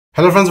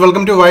Hello friends,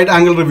 welcome to Wide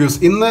Angle Reviews.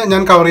 ഇന്ന്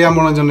ഞാൻ cover ചെയ്യാൻ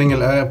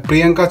പോകുന്നത്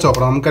പ്രിയങ്ക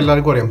ചോപ്ര. നമുക്ക്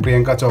എല്ലാവർക്കും അറിയാം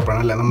പ്രിയങ്ക ചോപ്ര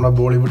അല്ലേ, നമ്മുടെ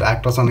ബോളിവുഡ്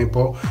ആക്ട്രസ് ആണ്.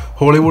 ഇപ്പോൾ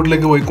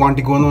ഹോളിവുഡിലേക്ക് പോയി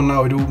ക്വാണ്ടിക്കോ എന്ന് പറഞ്ഞ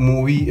ഒരു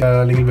മൂവി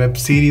അല്ലെങ്കിൽ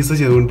വെബ് സീരീസ്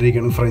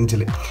ചെയ്തുകൊണ്ടിരിക്കുകയാണ്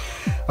ഫ്രഞ്ചിൽ.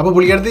 അപ്പോൾ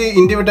പുള്ളിക്കടുത്ത്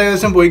ഇന്ത്യ വിട്ട്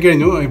ഏകദേശം പോയി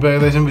കഴിഞ്ഞു. ഇപ്പോൾ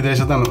ഏകദേശം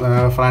വിദേശത്താണ്,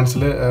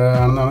 ഫ്രാൻസിൽ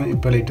ആണെന്നാണ്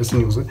ഇപ്പോൾ ലേറ്റസ്റ്റ്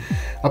ന്യൂസ്.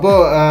 അപ്പോൾ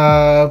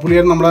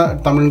പുള്ളിക്കാരൻ നമ്മുടെ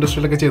തമിഴ്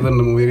ഇൻഡസ്ട്രിയിലൊക്കെ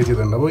ചെയ്തിട്ടുണ്ട്, മൂവിയൊക്കെ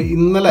ചെയ്തിട്ടുണ്ട്. അപ്പോൾ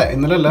ഇന്നലെ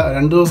അല്ല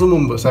 2 ദിവസം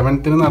മുമ്പ്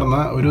 7th നടന്ന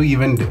ഒരു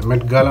ഇവൻറ്റ്,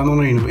 മെറ്റ് ഗാല എന്ന്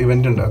പറഞ്ഞ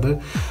ഇവൻ്റ് ഉണ്ട്. അത്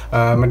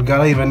മെറ്റ്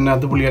ഗാല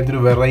ഇവൻറ്റിനകത്ത് പുള്ളിക്കാരത്തി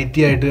ഒരു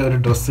വെറൈറ്റി ആയിട്ട് ഒരു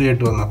ഡ്രസ്സ്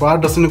കേട്ട് വന്നു. അപ്പോൾ ആ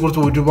ഡ്രസ്സിനെ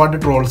കുറിച്ച് ഒരുപാട്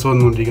ട്രോൾസ്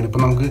വന്നുകൊണ്ടിരിക്കുകയാണ്.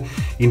 ഇപ്പോൾ നമുക്ക്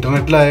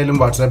ഇൻ്റർനെറ്റിലായാലും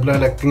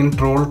വാട്സാപ്പിലായാലും ഒക്കെ ഇങ്ങനെ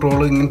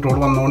ട്രോൾ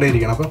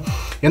വന്നുകൊണ്ടേയിരിക്കണം. അപ്പോൾ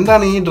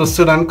എന്താണ് ഈ ഡ്രസ്സ്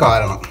ഇടാൻ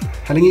കാരണം,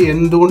 അല്ലെങ്കിൽ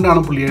എന്തുകൊണ്ടാണ്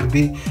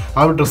പുള്ളിക്കാരത്തി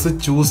ആ ഒരു ഡ്രസ്സ്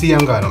ചൂസ്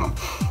ചെയ്യാൻ കാരണം,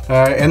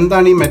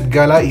 എന്താണ് ഈ മെറ്റ്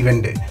ഗാല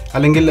ഇവൻറ്റ്,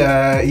 അല്ലെങ്കിൽ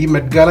ഈ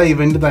മെറ്റ് ഗാല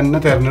ഇവൻറ്റ് തന്നെ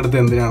തിരഞ്ഞെടുത്ത്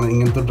എന്തിനാണ്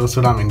ഇങ്ങനത്തെ ഡ്രസ്സ്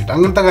ഇടാൻ വേണ്ടിയിട്ട്,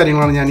 അങ്ങനത്തെ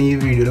കാര്യങ്ങളാണ് ഞാൻ ഈ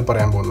വീഡിയോയിൽ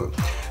പറയാൻ പോകുന്നത്.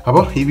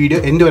 അപ്പോൾ ഈ വീഡിയോ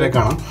എൻ്റെ വരെ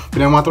കാണാം.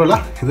 പിന്നെ മാത്രമല്ല,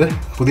 ഇത്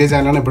പുതിയ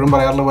ചാനലാണ്, എപ്പോഴും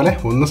പറയാറുള്ള പോലെ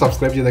ഒന്ന്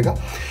സബ്സ്ക്രൈബ് ചെയ്തേക്കാം,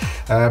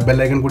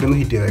 ബെല്ലൈക്കൺ കൂടി ഒന്ന്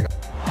ഹിറ്റ് ചെയ്തേക്കാം.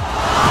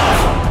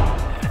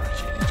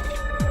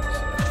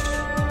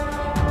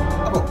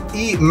 അപ്പോൾ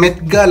ഈ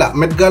മെറ്റ് ഗാല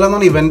എന്ന്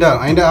പറഞ്ഞ ഇവൻ്റാണ്,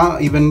 അതിൻ്റെ ആ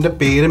ഇവൻ്റെ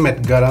പേര്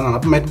മെറ്റ് ഗാല എന്നാണ്.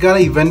 അപ്പോൾ മെറ്റ് ഗാല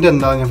ഇവൻ്റ്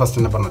എന്താണെന്ന് ഞാൻ ഫസ്റ്റ്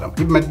തന്നെ പറഞ്ഞുതരാം.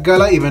 ഈ മെറ്റ്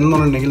ഗാല ഇവൻ്റ് എന്ന്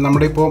പറഞ്ഞിട്ടുണ്ടെങ്കിൽ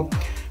നമ്മുടെ ഇപ്പോൾ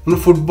നമ്മൾ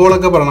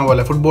ഫുട്ബോളൊക്കെ പറഞ്ഞ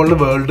പോലെ ഫുട്ബോളിൻ്റെ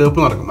വേൾഡ്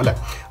കപ്പ് നടക്കും അല്ലേ,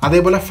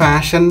 അതേപോലെ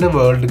ഫാഷൻ്റെ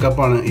വേൾഡ്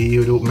കപ്പാണ് ഈ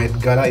ഒരു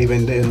മെറ്റ് ഗാല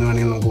ഇവൻറ്റ് എന്ന്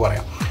വേണമെങ്കിൽ നമുക്ക്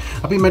പറയാം.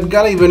 അപ്പോൾ ഈ മെറ്റ്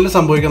ഗാല ഇവൻറ്റിൽ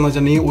സംഭവിക്കുകയെന്ന്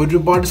വെച്ചിട്ടുണ്ടെങ്കിൽ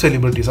ഒരുപാട്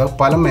സെലിബ്രിറ്റീസ്, അത്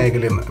പല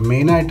മേഖലയിൽ നിന്ന്,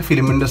 മെയിനായിട്ട്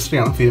ഫിലിം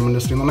ഇൻഡസ്ട്രിയാണ്. ഫിലിം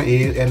ഇൻഡസ്ട്രി എന്ന്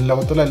പറഞ്ഞാൽ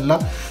ലോകത്തിലെല്ലാ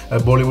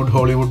ബോളിവുഡ്,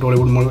 ഹോളിവുഡ്,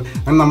 ടോളിവുഡ്,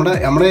 അങ്ങനെ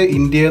നമ്മുടെ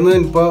ഇന്ത്യയിൽ നിന്ന്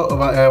ഇപ്പോൾ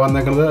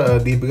വന്നേക്കുന്നത്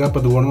ദീപിക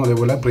പദുകോണും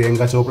അതേപോലെ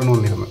പ്രിയങ്ക ചോപ്രയാണ്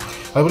വന്നിരുന്നത്.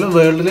 അതുപോലെ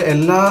വേൾഡിലെ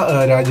എല്ലാ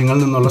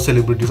രാജ്യങ്ങളിൽ നിന്നുള്ള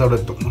സെലിബ്രിറ്റീസ് അവിടെ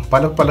എത്തും,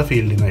 പല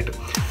ഫീൽഡിൽ നിന്നായിട്ട്.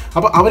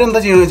 അപ്പോൾ അവരെന്താ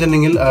ചെയ്യുന്നത്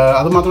വെച്ചിട്ടുണ്ടെങ്കിൽ,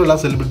 അത് മാത്രമല്ല,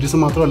 സെലിബ്രിറ്റീസ്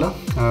മാത്രമല്ല,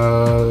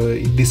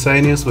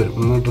 ഡിസൈനേഴ്സ് വരും,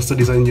 ഡ്രസ്സ്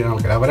ഡിസൈൻ ചെയ്യുന്ന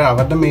ആൾക്കാർ,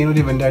 അവരുടെ മെയിൻ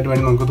ഒരു ഇവൻ്റായിട്ട്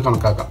വേണ്ടി നമുക്കത്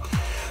കണക്കാക്കാം.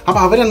 അപ്പോൾ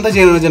അവരെന്താ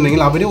ചെയ്യുന്നത്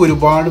വെച്ചിട്ടുണ്ടെങ്കിൽ, അവർ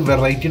ഒരുപാട്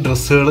വെറൈറ്റി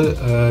ഡ്രസ്സുകൾ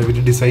ഇവർ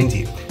ഡിസൈൻ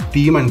ചെയ്യും,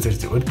 തീം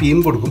അനുസരിച്ച് ഒരു തീം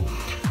കൊടുക്കും.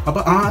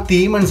 അപ്പോൾ ആ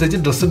തീം അനുസരിച്ച്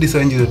ഡ്രസ്സ്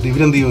ഡിസൈൻ ചെയ്തിട്ട്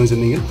ഇവരെന്ത് ചെയ്യുമെന്ന്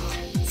വെച്ചിട്ടുണ്ടെങ്കിൽ,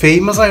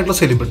 ഫേമസ് ആയിട്ടുള്ള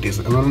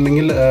സെലിബ്രിറ്റീസ് എന്ന്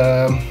പറഞ്ഞിട്ടുണ്ടെങ്കിൽ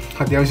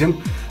അത്യാവശ്യം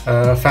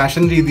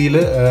ഫാഷൻ രീതിയിൽ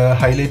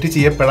ഹൈലൈറ്റ്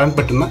ചെയ്യപ്പെടാൻ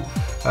പറ്റുന്ന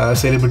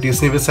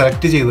സെലിബ്രിറ്റീസിനെ ഇവർ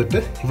സെലക്ട് ചെയ്തിട്ട്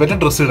ഇവരുടെ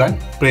ഡ്രസ്സ് ഇടാൻ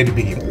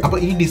പ്രേരിപ്പിക്കും. അപ്പോൾ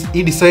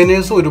ഈ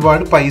ഡിസൈനേഴ്സ്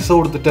ഒരുപാട് പൈസ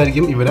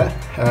കൊടുത്തിട്ടായിരിക്കും ഇവരെ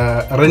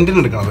റെൻറ്റിന്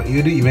എടുക്കുന്നത് ഈ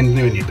ഒരു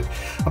ഇവൻറ്റിന് വേണ്ടിയിട്ട്.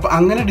 അപ്പോൾ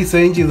അങ്ങനെ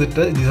ഡിസൈൻ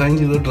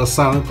ചെയ്ത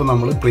ഡ്രസ്സാണ് ഇപ്പോൾ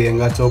നമ്മൾ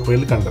പ്രിയങ്ക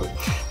ചോപ്രയിൽ കണ്ടത്.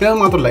 പിന്നെ അത്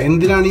മാത്രമല്ല,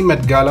 എന്തിനാണ് ഈ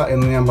മെറ്റ് ഗാല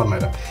എന്ന് ഞാൻ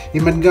പറഞ്ഞുതരാം.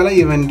 ഈ മെറ്റ് ഗാല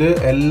ഇവൻറ്റ്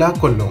എല്ലാ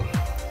കൊല്ലവും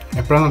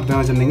എപ്പോഴാണ്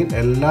നടത്തുകയെന്ന് വെച്ചിട്ടുണ്ടെങ്കിൽ,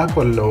 എല്ലാ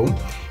കൊല്ലവും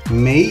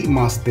മെയ്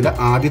മാസത്തിലെ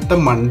ആദ്യത്തെ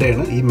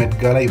മൺഡേയാണ് ഈ മെറ്റ്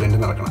ഗാല ഇവൻറ്റ്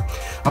നടക്കണം.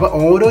 അപ്പോൾ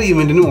ഓരോ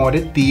ഇവൻറ്റിനും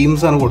ഓരോ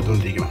തീംസാണ്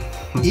കൊടുത്തുകൊണ്ടിരിക്കുന്നത്.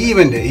 ഈ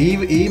ഇവൻറ്റ്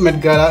ഈ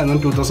മെറ്റ് ഗാല എന്ന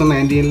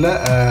 2019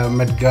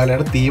 മെറ്റ്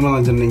ഗാലയുടെ തീം എന്ന്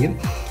വെച്ചിട്ടുണ്ടെങ്കിൽ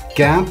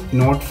ക്യാമ്പ്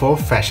നോട്ട് ഫോർ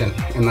ഫാഷൻ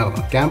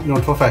എന്നാണ്. ക്യാമ്പ്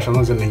നോട്ട് ഫോർ ഫാഷൻ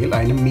എന്ന് വെച്ചിട്ടുണ്ടെങ്കിൽ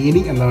അതിൻ്റെ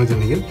മീനിങ് എന്താണെന്ന്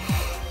വെച്ചിട്ടുണ്ടെങ്കിൽ,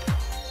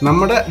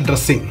 നമ്മുടെ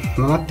ഡ്രസ്സിങ്,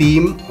 നമ്മുടെ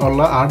തീം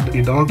ഉള്ള ആ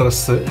ഇടുന്ന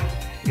ഡ്രസ്സ്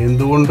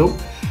എന്തുകൊണ്ടും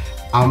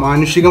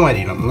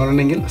അമാനുഷികമായിരിക്കണം എന്ന്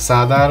പറഞ്ഞിട്ടുണ്ടെങ്കിൽ,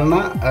 സാധാരണ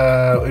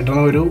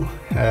ഇടുന്ന ഒരു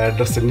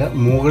ഡ്രസ്സിൻ്റെ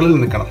മുകളിൽ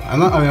നിൽക്കണം,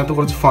 എന്നാൽ അതിനകത്ത്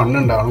കുറച്ച് ഫൺ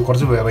ഉണ്ടാവണം,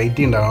 കുറച്ച്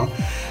വെറൈറ്റി ഉണ്ടാവണം,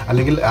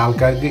 അല്ലെങ്കിൽ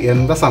ആൾക്കാർക്ക്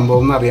എന്താ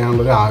സംഭവം എന്ന്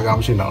അറിയാനുള്ളൊരു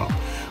ആകാംക്ഷ ഉണ്ടാവണം.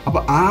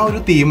 അപ്പോൾ ആ ഒരു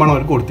തീമാണ്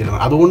അവർ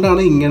കൊടുത്തിരുന്നത്.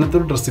 അതുകൊണ്ടാണ് ഇങ്ങനത്തെ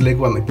ഒരു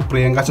ഡ്രസ്സിലേക്ക് വന്നത്. ഇപ്പോൾ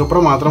പ്രിയങ്ക ചോപ്ര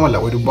മാത്രമല്ല,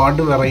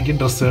 ഒരുപാട് വെറൈറ്റി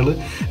ഡ്രസ്സുകൾ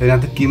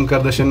ഇതിനകത്ത്, കിം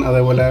കർദാഷിയൻ,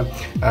 അതേപോലെ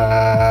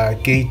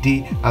കേറ്റി,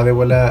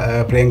 അതേപോലെ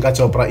പ്രിയങ്ക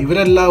ചോപ്ര,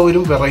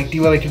 ഇവരെല്ലാവരും വെറൈറ്റി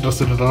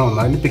ഡ്രസ്സ് ഇട്ടിട്ടാണ്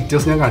വന്നത്. അതിൻ്റെ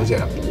പിക്ചേഴ്സ് ഞാൻ കാണിച്ചു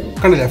തരാം.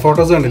 കണ്ടില്ലേ,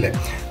 ഫോട്ടോസ് കണ്ടില്ലേ.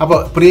 അപ്പോൾ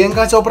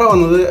പ്രിയങ്ക ചോപ്ര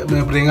വന്നത്,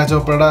 പ്രിയങ്ക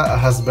ചോപ്രയുടെ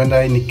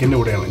ഹസ്ബൻഡായ നിക്കിൻ്റെ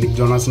കൂടെയാണ്, നിക്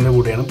ജോനാസിൻ്റെ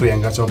കൂടെയാണ്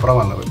പ്രിയങ്ക ചോപ്ര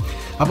വന്നത്.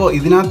 അപ്പോൾ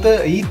ഇതിനകത്ത്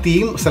ഈ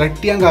തീം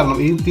സെലക്ട് ചെയ്യാൻ കാരണം,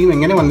 ഈ തീം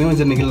എങ്ങനെ വന്നതെന്ന്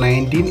വെച്ചിട്ടുണ്ടെങ്കിൽ,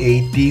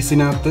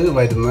 1980s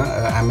വരുന്ന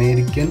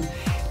അമേരിക്കൻ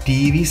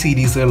TV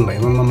സീരീസുകളുണ്ടായി,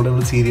 നമ്മുടെ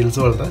ഇവിടെ സീരിയൽസ്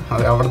പോലത്തെ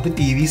അവിടുത്തെ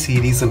TV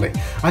സീരീസ് ഉണ്ടായി.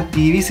 ആ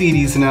TV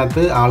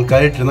സീരീസിനകത്ത്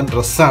ആൾക്കാർ ഇട്ടിരുന്ന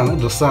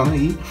ഡ്രസ്സാണ്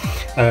ഈ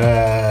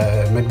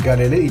മെറ്റ്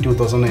ഗാലയിൽ ഈ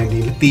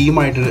 2019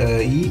 തീമായിട്ട്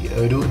ഈ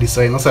ഒരു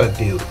ഡിസൈനർ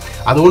സെലക്ട് ചെയ്തത്.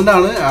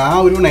 അതുകൊണ്ടാണ് ആ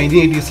ഒരു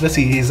 1980s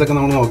സീരീസൊക്കെ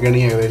നമ്മൾ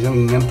നോക്കുകയാണെങ്കിൽ ഏകദേശം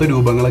ഇങ്ങനത്തെ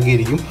രൂപങ്ങളൊക്കെ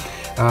ആയിരിക്കും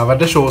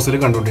അവരുടെ ഷോസിൽ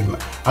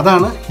കണ്ടുകൊണ്ടിരുന്നത്.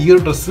 അതാണ് ഈ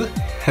ഒരു ഡ്രസ്സ്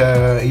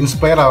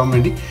ഇൻസ്പയർ ആവാൻ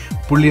വേണ്ടി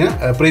പുള്ളിനെ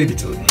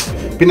പ്രേരിപ്പിച്ചത്.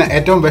 പിന്നെ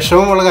ഏറ്റവും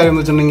വിഷമമുള്ള കാര്യം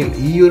എന്ന് വെച്ചിട്ടുണ്ടെങ്കിൽ,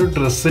 ഈ ഒരു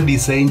ഡ്രസ്സ്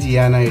ഡിസൈൻ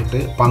ചെയ്യാനായിട്ട്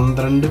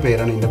 12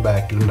 പേരാണ് ഇതിൻ്റെ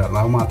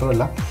ബാക്കിലുണ്ടായിരുന്നത്. അത്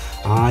മാത്രമല്ല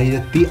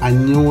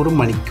 1500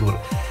 മണിക്കൂർ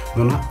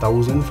എന്ന് പറഞ്ഞാൽ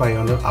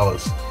 1500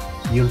 hours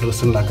ഈ ഒരു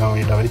ഡ്രസ്സ് ഉണ്ടാക്കാൻ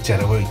വേണ്ടിയിട്ട് അവർ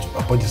ചിലവഴിച്ചു.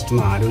 അപ്പോൾ ജസ്റ്റ്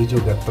ഒന്ന് ആലോചിച്ച്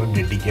നോക്കുക, എത്ര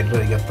ഡെഡിക്കേറ്റഡ്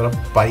ആയിരിക്കും, എത്ര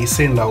പൈസ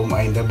ഉണ്ടാവും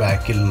അതിൻ്റെ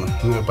ബാക്കിൽ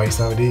നിന്ന്, പൈസ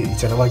അവർ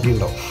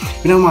ചിലവാക്കിയിട്ടുണ്ടാവും.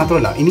 പിന്നെ അത്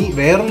മാത്രമല്ല, ഇനി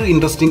വേറൊരു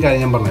ഇൻട്രസ്റ്റിംഗ്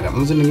കാര്യം ഞാൻ പറഞ്ഞുതരാം.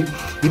 എന്ന് വെച്ചിട്ടുണ്ടെങ്കിൽ,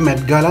 ഈ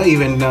മെറ്റ് ഗാല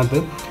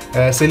ഇവൻറ്റിനകത്ത്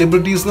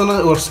സെലിബ്രിറ്റീസ് എന്ന്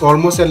പറഞ്ഞാൽ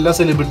ഓൾമോസ്റ്റ് എല്ലാ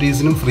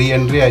സെലിബ്രിറ്റീസിനും ഫ്രീ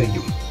എൻട്രി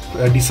ആയിരിക്കും.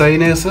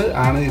 ഡിസൈനേഴ്സ്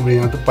ആണ്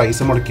ഇതിനകത്ത് പൈസ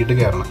മുടക്കിയിട്ട്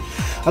കയറണം.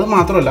 അത്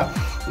മാത്രമല്ല,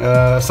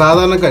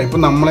 സാധാരണക്കാർ,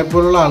 ഇപ്പോൾ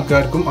നമ്മളെപ്പോലുള്ള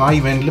ആൾക്കാർക്കും ആ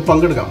ഇവൻറ്റിൽ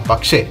പങ്കെടുക്കാം.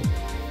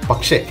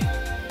 പക്ഷേ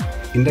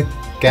ഇതിൻ്റെ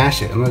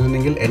ക്യാഷ് എന്ന്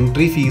വെച്ചിട്ടുണ്ടെങ്കിൽ,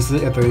 എൻട്രി ഫീസ്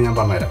എത്രയും ഞാൻ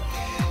പറഞ്ഞുതരാം.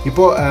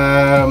 ഇപ്പോൾ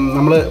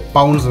നമ്മൾ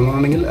പൗണ്ട്സ് എന്ന്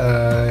പറഞ്ഞിട്ടുണ്ടെങ്കിൽ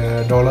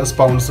ഡോളേഴ്സ്,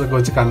 പൗണ്ട്സ് ഒക്കെ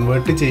വെച്ച്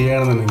കൺവേർട്ട്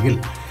ചെയ്യുകയാണെന്നുണ്ടെങ്കിൽ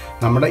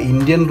നമ്മുടെ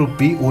ഇന്ത്യൻ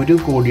റുപ്പി 1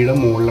 കോടിയുടെ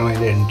മുകളിലാണ്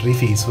അതിൻ്റെ എൻട്രി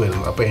ഫീസ്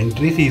വരുന്നത്. അപ്പോൾ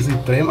എൻട്രി ഫീസ്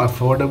ഇത്രയും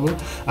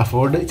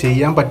അഫോർഡ്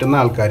ചെയ്യാൻ പറ്റുന്ന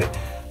ആൾക്കാർ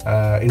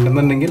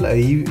ഉണ്ടെന്നുണ്ടെങ്കിൽ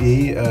ഈ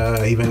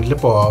ഇവൻറ്റിൽ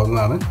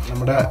പോകാവുന്നതാണ്.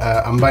 നമ്മുടെ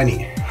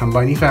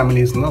അംബാനി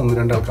ഫാമിലീസിൽ നിന്ന്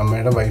 1-2 ആൾക്കാർ,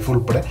 അമ്മയുടെ വൈഫ്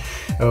ഉൾപ്പെടെ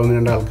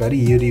 1-2 ആൾക്കാർ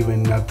ഈ ഒരു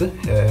ഇവൻറ്റിനകത്ത്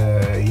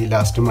ഈ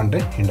ലാസ്റ്റ്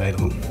മൺഡേ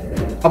ഉണ്ടായിരുന്നു.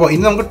 അപ്പോൾ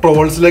ഇന്ന് നമുക്ക്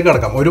ട്രോൾസിലേക്ക്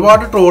കടക്കാം.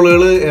 ഒരുപാട്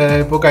ട്രോളുകൾ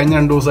ഇപ്പോൾ കഴിഞ്ഞ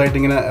 2 ദിവസമായിട്ട്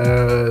ഇങ്ങനെ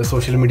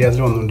സോഷ്യൽ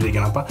മീഡിയാസിൽ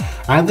വന്നുകൊണ്ടിരിക്കുകയാണ്. അപ്പോൾ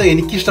അതിനകത്ത്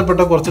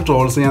എനിക്കിഷ്ടപ്പെട്ട കുറച്ച്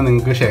ട്രോൾസ് ഞാൻ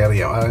നിങ്ങൾക്ക് ഷെയർ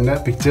ചെയ്യാം. അതിൻ്റെ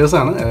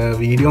പിക്ചേഴ്സാണ്,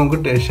 വീഡിയോ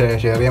നമുക്ക് ഷെയർ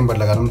ചെയ്യാൻ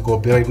പറ്റില്ല, കാരണം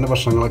കോപ്പി റൈറ്റിൻ്റെ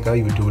പ്രശ്നങ്ങളൊക്കെ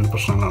യൂട്യൂബിൽ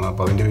പ്രശ്നങ്ങളാണ്.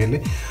 അപ്പോൾ അതിൻ്റെ പേരിൽ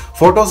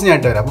ഫോട്ടോസ് ഞാൻ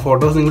ഇട്ട് തരാം. അപ്പോൾ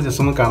ഫോട്ടോസ് നിങ്ങൾ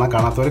ജസ്റ്റ് ഒന്ന് കാണാം,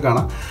 കാണാത്തവർ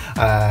കാണാം,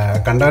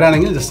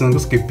 കണ്ടവരാണെങ്കിൽ ജസ്റ്റ്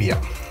നിങ്ങൾക്ക് സ്കിപ്പ്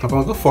ചെയ്യാം. അപ്പോൾ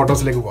നമുക്ക്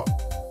ഫോട്ടോസിലേക്ക് പോകാം.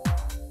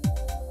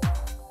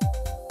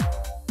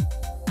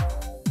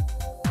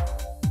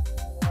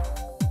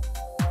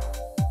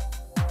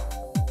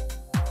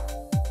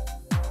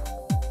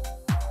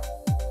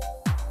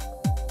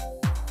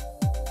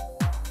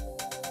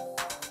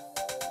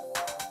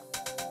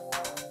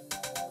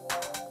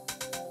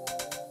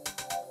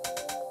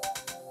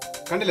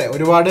 കണ്ടില്ലേ,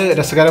 ഒരുപാട്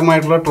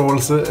രസകരമായിട്ടുള്ള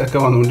ട്രോൾസ് ഒക്കെ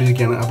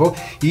വന്നുകൊണ്ടിരിക്കുകയാണ്. അപ്പോൾ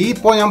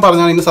ഇപ്പോൾ ഞാൻ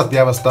പറഞ്ഞാൽ ഇതിൻ്റെ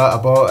സത്യാവസ്ഥ.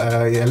 അപ്പോൾ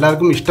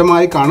എല്ലാവർക്കും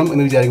ഇഷ്ടമായി കാണും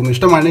എന്ന് വിചാരിക്കുന്നു.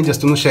 ഇഷ്ടമാണെങ്കിൽ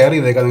ജസ്റ്റ് ഒന്ന് ഷെയർ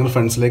ചെയ്തേക്കാം, നിങ്ങൾ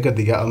ഫ്രണ്ട്സിലേക്ക്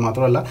എത്തിക്കുക. അത്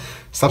മാത്രമല്ല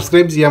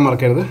സബ്സ്ക്രൈബ് ചെയ്യാൻ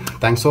മറക്കരുത്.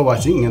 Thanks for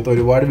watching. ഇങ്ങനത്തെ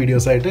ഒരുപാട്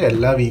വീഡിയോസായിട്ട്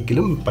എല്ലാ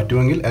വീക്കിലും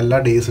പറ്റുമെങ്കിൽ എല്ലാ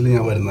ഡേയ്സിലും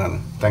ഞാൻ വരുന്നതാണ്.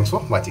 Thanks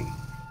for watching.